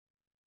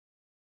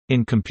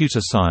In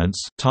computer science,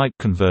 type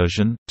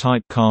conversion,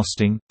 type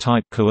casting,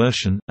 type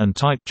coercion, and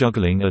type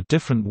juggling are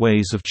different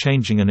ways of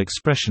changing an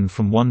expression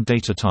from one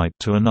data type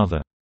to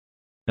another.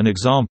 An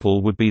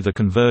example would be the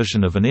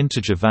conversion of an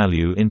integer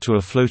value into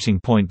a floating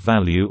point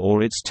value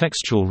or its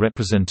textual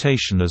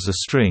representation as a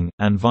string,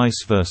 and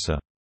vice versa.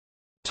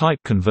 Type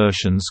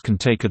conversions can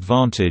take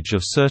advantage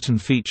of certain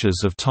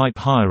features of type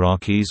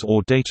hierarchies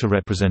or data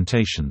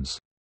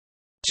representations.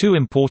 Two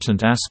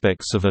important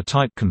aspects of a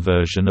type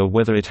conversion are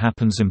whether it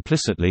happens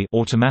implicitly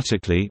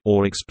automatically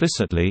or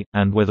explicitly,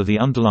 and whether the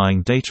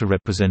underlying data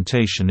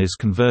representation is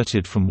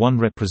converted from one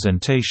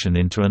representation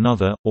into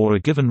another, or a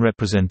given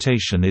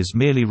representation is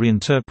merely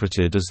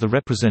reinterpreted as the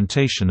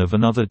representation of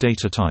another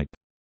data type.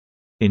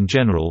 In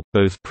general,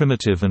 both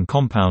primitive and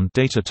compound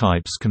data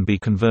types can be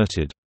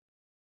converted.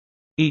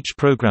 Each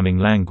programming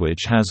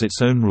language has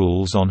its own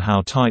rules on how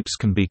types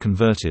can be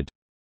converted.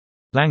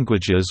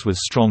 Languages with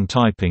strong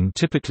typing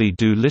typically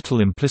do little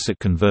implicit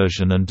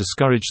conversion and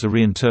discourage the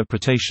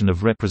reinterpretation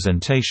of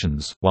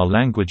representations, while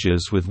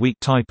languages with weak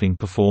typing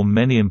perform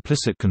many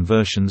implicit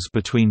conversions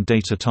between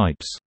data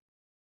types.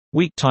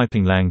 Weak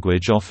typing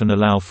language often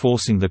allow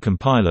forcing the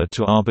compiler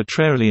to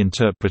arbitrarily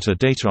interpret a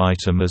data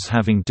item as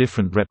having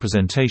different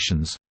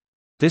representations.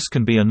 This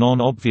can be a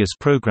non-obvious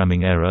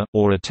programming error,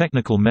 or a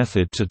technical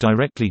method to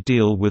directly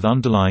deal with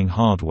underlying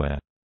hardware.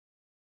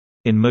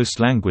 In most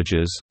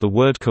languages, the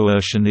word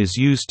coercion is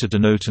used to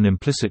denote an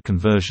implicit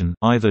conversion,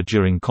 either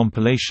during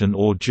compilation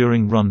or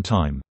during run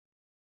time.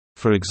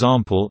 For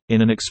example,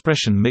 in an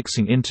expression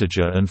mixing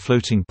integer and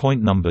floating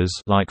point numbers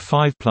like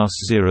 5 plus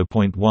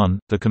 0.1,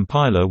 the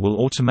compiler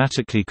will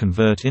automatically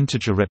convert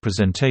integer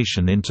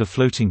representation into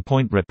floating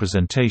point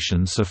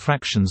representation so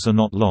fractions are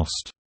not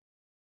lost.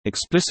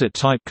 Explicit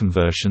type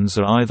conversions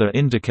are either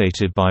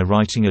indicated by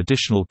writing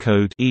additional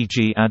code,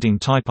 e.g. adding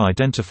type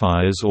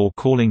identifiers or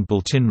calling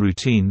built-in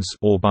routines,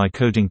 or by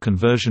coding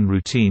conversion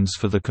routines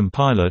for the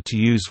compiler to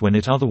use when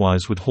it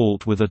otherwise would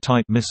halt with a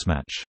type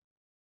mismatch.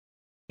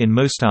 In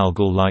most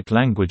ALGOL-like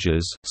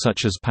languages,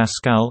 such as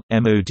Pascal,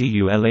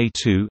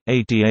 Modula2,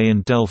 Ada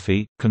and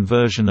Delphi,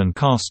 conversion and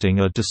casting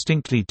are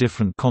distinctly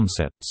different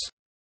concepts.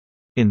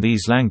 In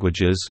these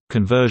languages,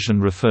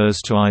 conversion refers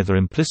to either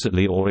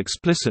implicitly or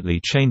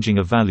explicitly changing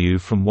a value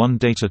from one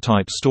data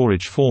type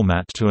storage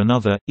format to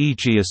another,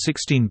 e.g. a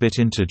 16-bit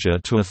integer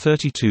to a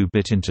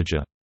 32-bit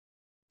integer.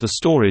 The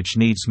storage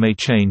needs may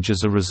change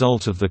as a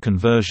result of the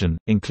conversion,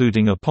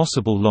 including a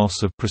possible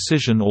loss of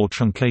precision or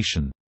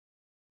truncation.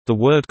 The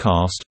word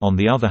cast, on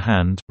the other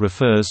hand,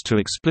 refers to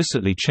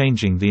explicitly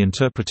changing the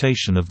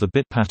interpretation of the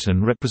bit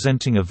pattern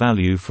representing a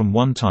value from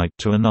one type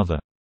to another.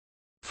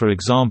 For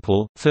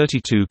example,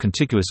 32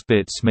 contiguous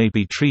bits may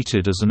be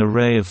treated as an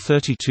array of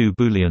 32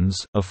 booleans,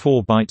 a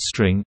 4-byte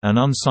string, an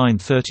unsigned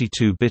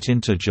 32-bit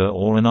integer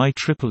or an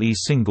IEEE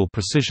single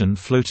precision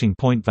floating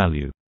point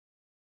value.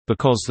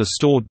 Because the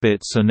stored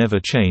bits are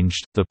never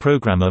changed, the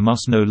programmer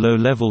must know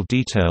low-level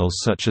details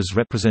such as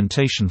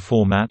representation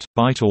format,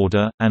 byte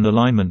order, and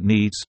alignment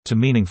needs, to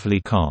meaningfully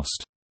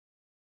cast.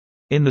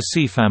 In the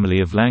C family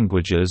of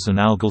languages and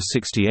ALGOL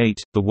 68,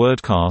 the word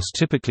cast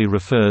typically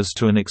refers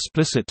to an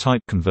explicit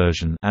type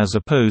conversion as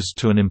opposed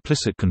to an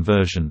implicit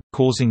conversion,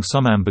 causing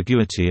some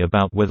ambiguity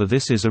about whether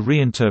this is a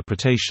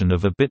reinterpretation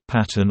of a bit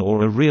pattern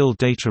or a real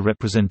data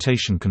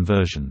representation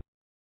conversion.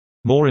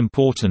 More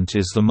important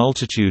is the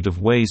multitude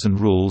of ways and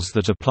rules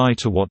that apply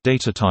to what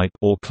data type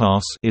or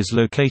class is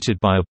located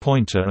by a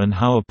pointer and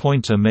how a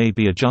pointer may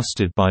be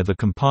adjusted by the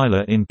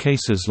compiler in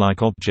cases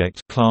like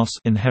object class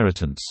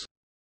inheritance.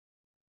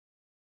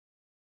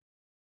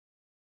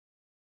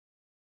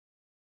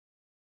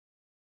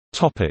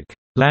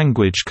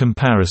 Language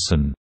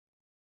comparison.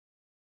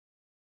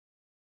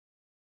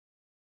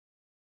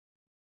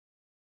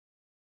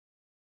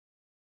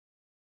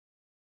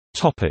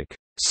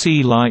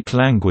 C-like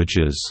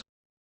languages.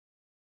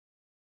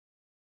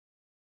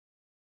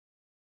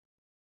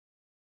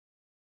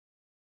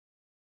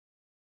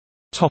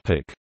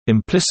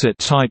 Implicit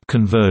type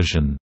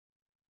conversion.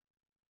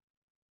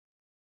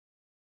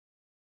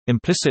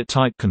 Implicit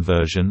type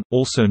conversion,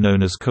 also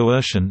known as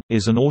coercion,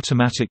 is an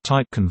automatic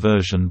type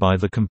conversion by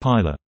the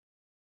compiler.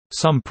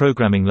 Some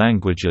programming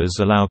languages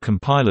allow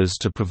compilers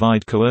to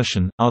provide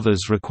coercion,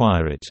 others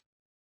require it.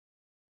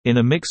 In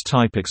a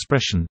mixed-type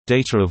expression,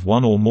 data of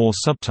one or more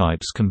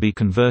subtypes can be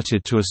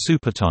converted to a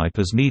supertype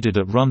as needed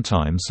at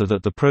runtime so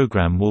that the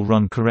program will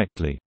run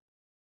correctly.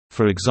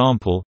 For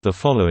example, the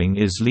following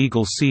is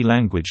legal C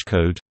language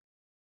code.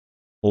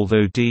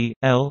 Although D,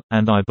 L,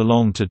 and I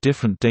belong to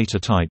different data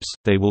types,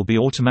 they will be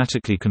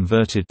automatically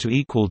converted to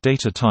equal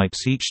data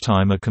types each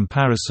time a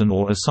comparison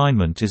or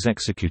assignment is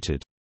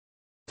executed.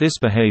 This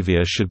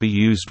behavior should be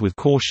used with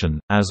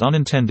caution, as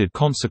unintended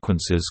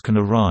consequences can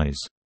arise.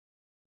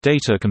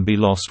 Data can be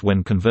lost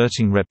when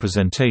converting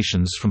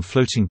representations from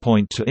floating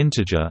point to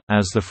integer,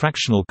 as the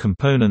fractional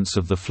components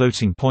of the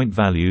floating point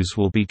values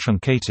will be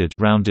truncated,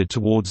 rounded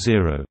towards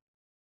zero.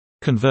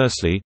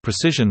 Conversely,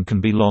 precision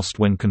can be lost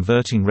when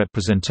converting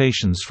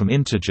representations from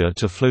integer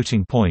to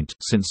floating point,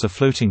 since a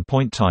floating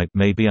point type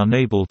may be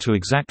unable to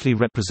exactly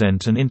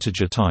represent an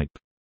integer type.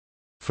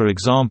 For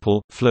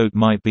example, float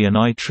might be an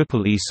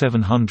IEEE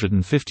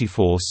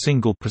 754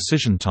 single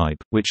precision type,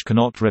 which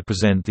cannot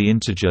represent the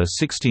integer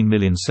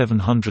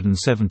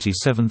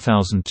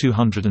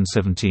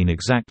 16,777,217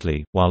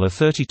 exactly, while a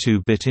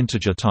 32-bit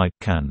integer type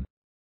can.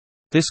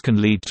 This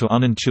can lead to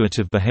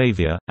unintuitive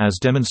behavior, as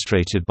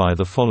demonstrated by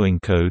the following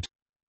code.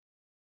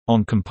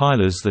 On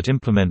compilers that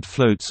implement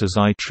floats as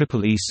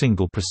IEEE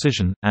single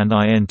precision, and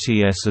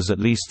INTS as at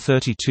least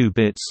 32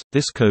 bits,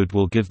 this code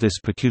will give this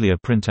peculiar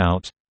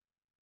printout.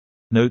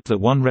 Note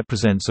that 1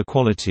 represents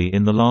equality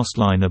in the last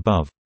line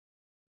above.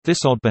 This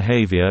odd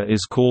behavior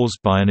is caused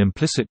by an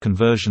implicit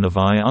conversion of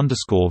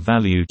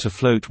I_value to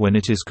float when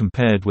it is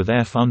compared with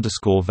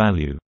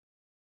F_value.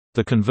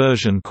 The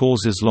conversion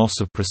causes loss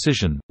of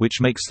precision,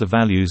 which makes the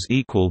values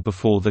equal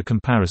before the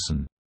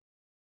comparison.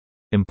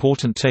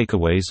 Important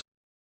takeaways: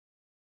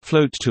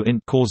 float to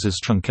int causes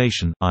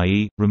truncation,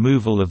 i.e.,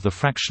 removal of the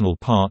fractional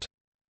part.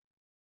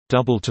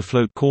 Double to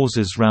float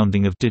causes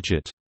rounding of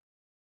digit.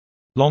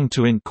 Long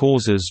to int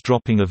causes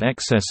dropping of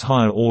excess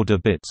higher order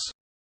bits.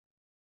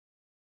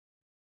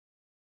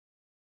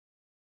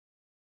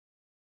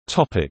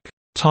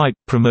 Type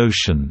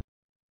promotion.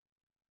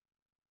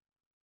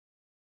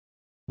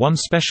 One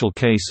special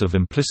case of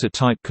implicit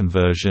type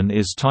conversion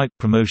is type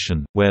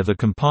promotion, where the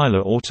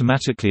compiler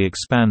automatically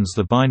expands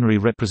the binary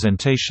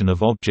representation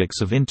of objects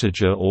of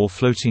integer or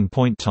floating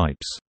point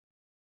types.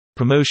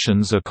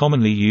 Promotions are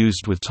commonly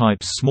used with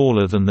types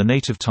smaller than the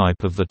native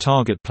type of the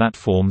target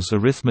platform's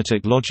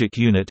arithmetic logic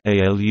unit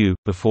 (ALU)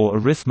 before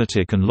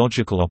arithmetic and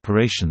logical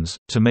operations,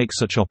 to make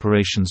such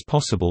operations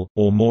possible,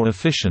 or more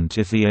efficient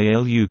if the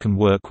ALU can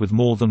work with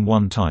more than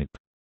one type.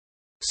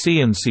 C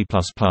and C++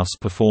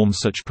 perform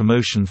such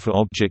promotion for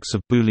objects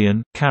of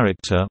Boolean,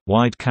 character,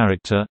 wide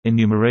character,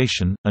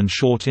 enumeration, and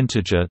short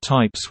integer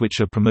types which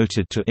are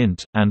promoted to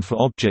int, and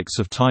for objects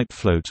of type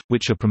float,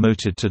 which are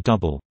promoted to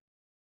double.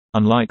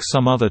 Unlike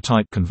some other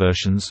type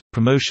conversions,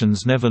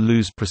 promotions never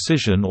lose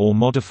precision or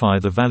modify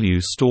the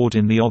values stored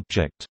in the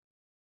object.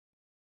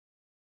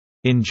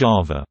 In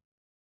Java.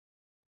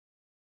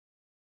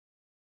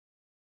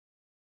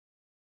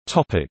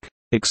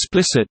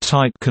 Explicit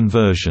type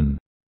conversion.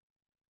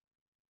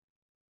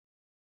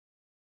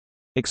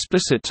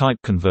 Explicit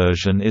type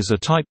conversion is a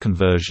type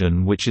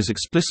conversion which is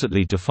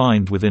explicitly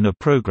defined within a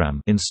program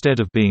instead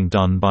of being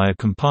done by a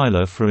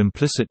compiler for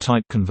implicit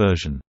type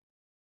conversion.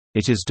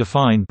 It is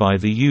defined by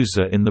the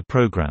user in the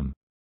program.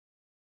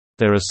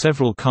 There are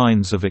several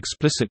kinds of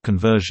explicit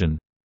conversion.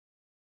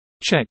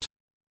 Checked.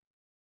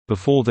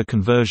 Before the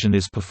conversion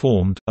is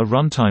performed, a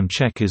runtime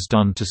check is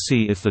done to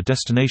see if the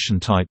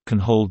destination type can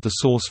hold the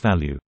source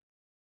value.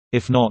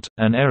 If not,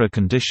 an error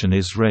condition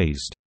is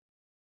raised.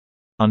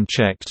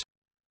 Unchecked.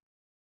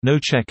 No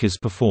check is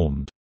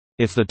performed.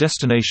 If the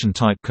destination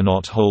type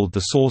cannot hold the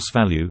source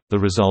value, the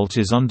result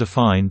is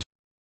undefined.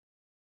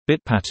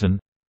 Bit pattern.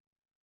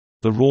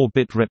 The raw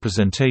bit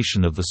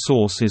representation of the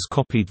source is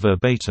copied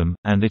verbatim,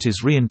 and it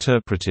is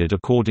reinterpreted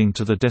according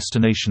to the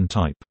destination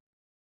type.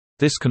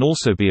 This can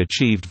also be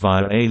achieved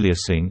via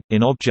aliasing.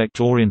 In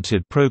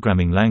object-oriented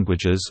programming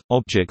languages,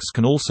 objects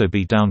can also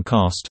be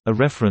downcast. A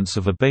reference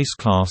of a base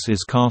class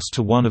is cast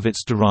to one of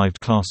its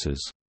derived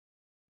classes.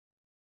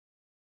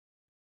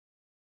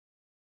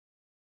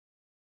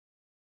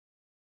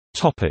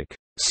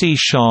 C#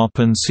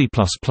 and C++.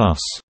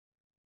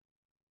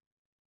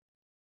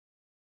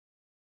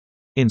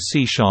 In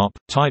C#,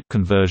 type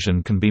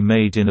conversion can be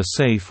made in a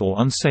safe or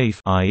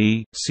unsafe,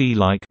 i.e.,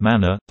 C-like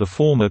manner, the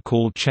former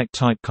called check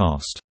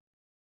typecast.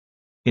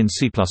 In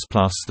C++,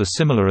 the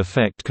similar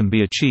effect can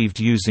be achieved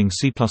using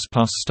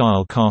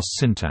C++-style cast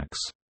syntax.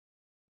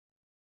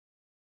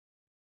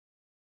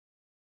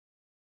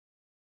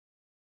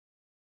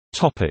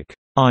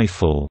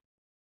 Eiffel.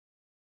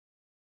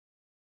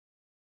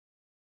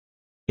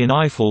 In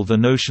Eiffel, the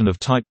notion of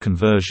type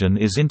conversion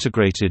is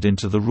integrated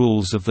into the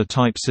rules of the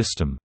type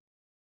system.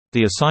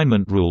 The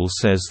assignment rule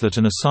says that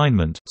an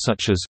assignment,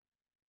 such as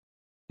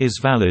is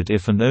valid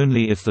if and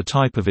only if the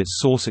type of its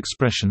source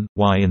expression,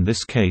 y in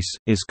this case,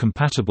 is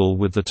compatible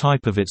with the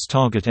type of its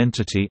target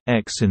entity,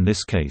 x in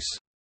this case.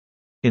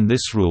 In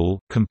this rule,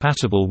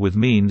 compatible with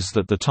means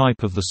that the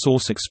type of the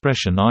source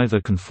expression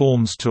either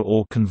conforms to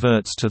or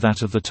converts to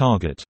that of the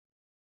target.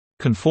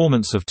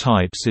 Conformance of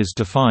types is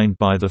defined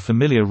by the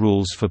familiar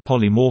rules for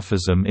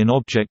polymorphism in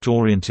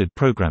object-oriented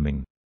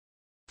programming.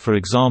 For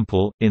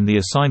example, in the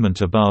assignment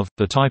above,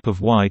 the type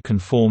of y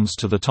conforms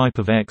to the type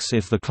of x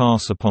if the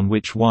class upon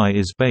which y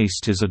is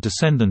based is a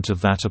descendant of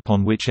that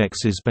upon which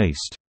x is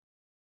based.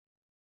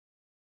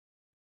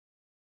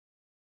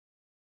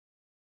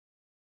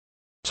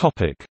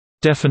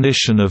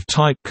 Definition of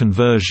type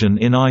conversion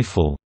in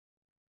Eiffel.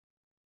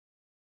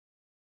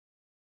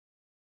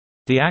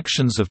 The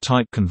actions of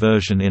type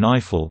conversion in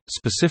Eiffel,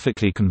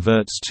 specifically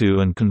converts to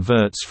and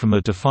converts from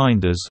are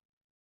defined as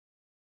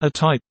a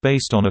type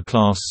based on a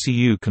class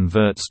CU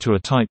converts to a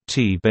type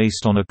T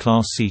based on a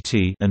class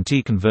CT, and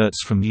T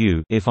converts from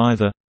U if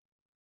either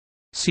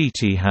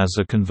CT has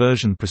a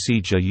conversion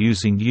procedure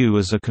using U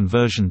as a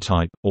conversion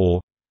type, or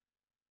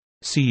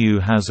CU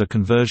has a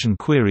conversion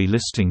query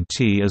listing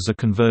T as a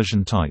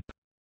conversion type.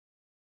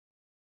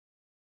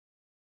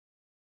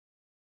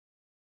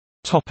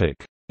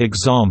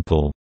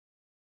 Example: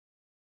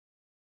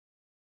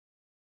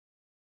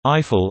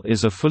 Eiffel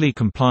is a fully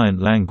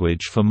compliant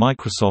language for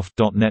Microsoft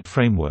 .NET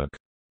Framework.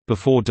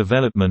 Before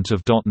development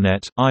of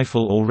 .NET,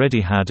 Eiffel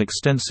already had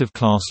extensive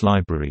class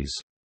libraries.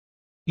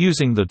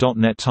 Using the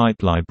 .NET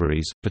type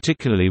libraries,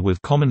 particularly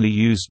with commonly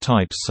used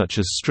types such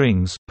as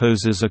strings,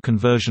 poses a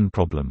conversion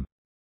problem.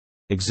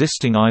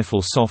 Existing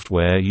Eiffel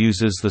software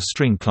uses the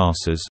string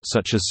classes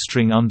such as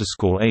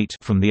string_8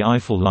 from the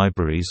Eiffel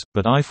libraries,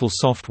 but Eiffel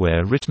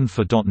software written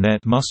for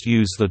 .NET must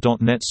use the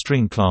 .NET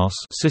string class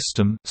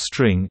system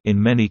string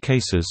in many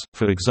cases,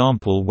 for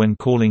example when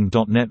calling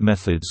 .NET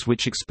methods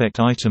which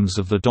expect items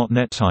of the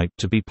 .NET type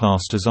to be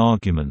passed as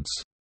arguments.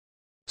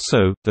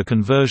 So, the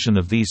conversion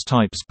of these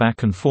types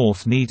back and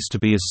forth needs to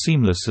be as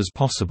seamless as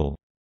possible.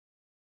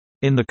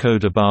 In the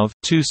code above,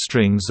 two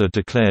strings are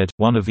declared,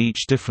 one of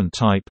each different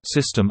type.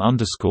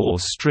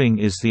 System_string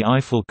is the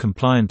Eiffel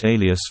compliant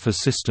alias for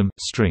system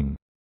string.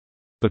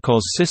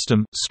 Because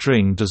system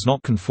string does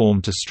not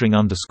conform to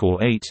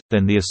string_8,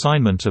 then the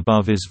assignment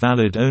above is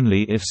valid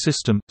only if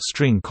system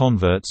string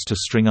converts to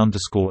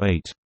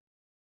string_8.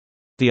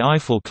 The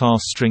Eiffel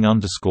class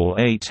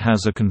string_8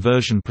 has a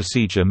conversion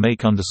procedure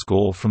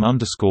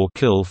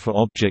make_from_kill for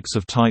objects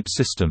of type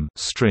system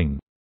string.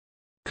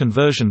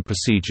 Conversion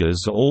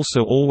procedures are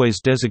also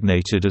always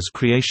designated as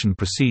creation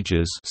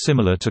procedures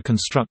similar to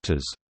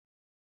constructors.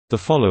 The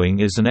following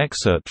is an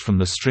excerpt from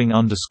the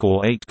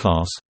string_8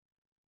 class.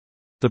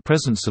 The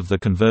presence of the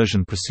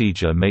conversion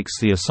procedure makes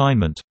the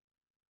assignment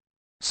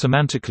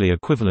semantically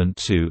equivalent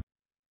to,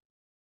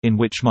 in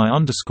which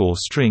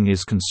my_string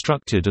is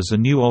constructed as a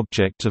new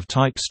object of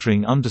type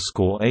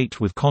string_8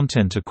 with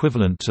content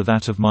equivalent to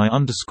that of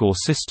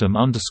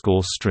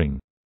my_system_string.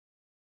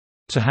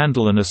 To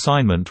handle an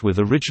assignment with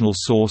original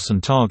source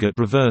and target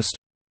reversed,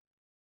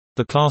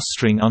 the class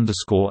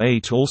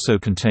string_8 also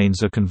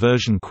contains a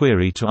conversion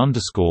query to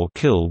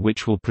 _kill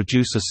which will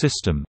produce a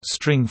system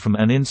string from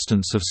an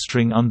instance of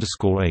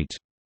string_8.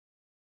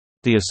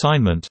 The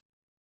assignment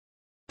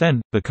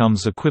then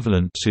becomes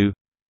equivalent to.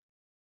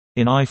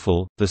 In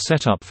Eiffel, the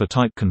setup for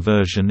type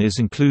conversion is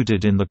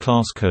included in the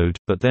class code,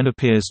 but then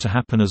appears to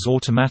happen as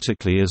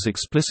automatically as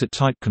explicit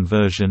type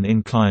conversion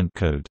in client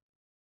code.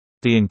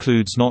 The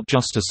includes not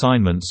just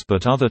assignments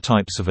but other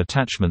types of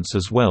attachments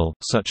as well,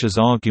 such as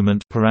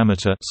argument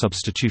parameter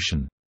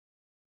substitution.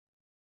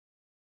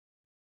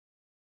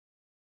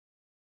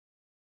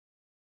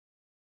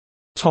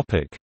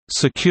 Topic: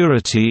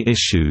 Security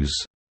issues.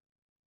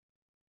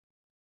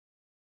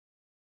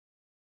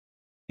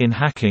 In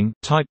hacking,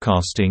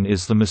 typecasting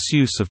is the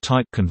misuse of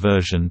type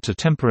conversion to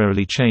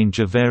temporarily change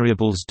a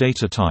variable's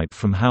data type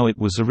from how it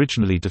was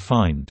originally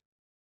defined.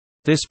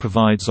 This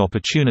provides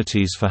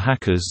opportunities for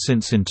hackers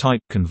since in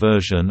type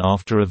conversion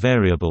after a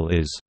variable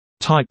is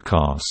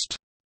typecast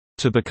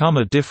to become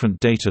a different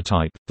data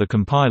type, the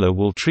compiler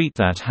will treat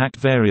that hacked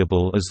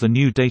variable as the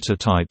new data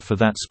type for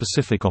that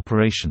specific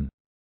operation.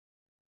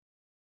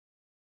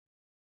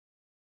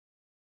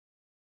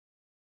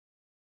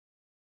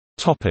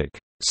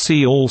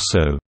 See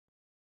also: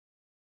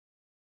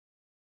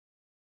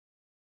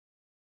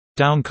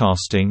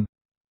 downcasting,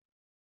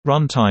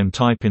 runtime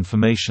type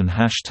information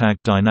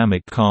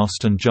 #dynamic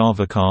cast and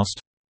Java cast,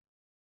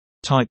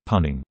 type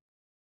punning.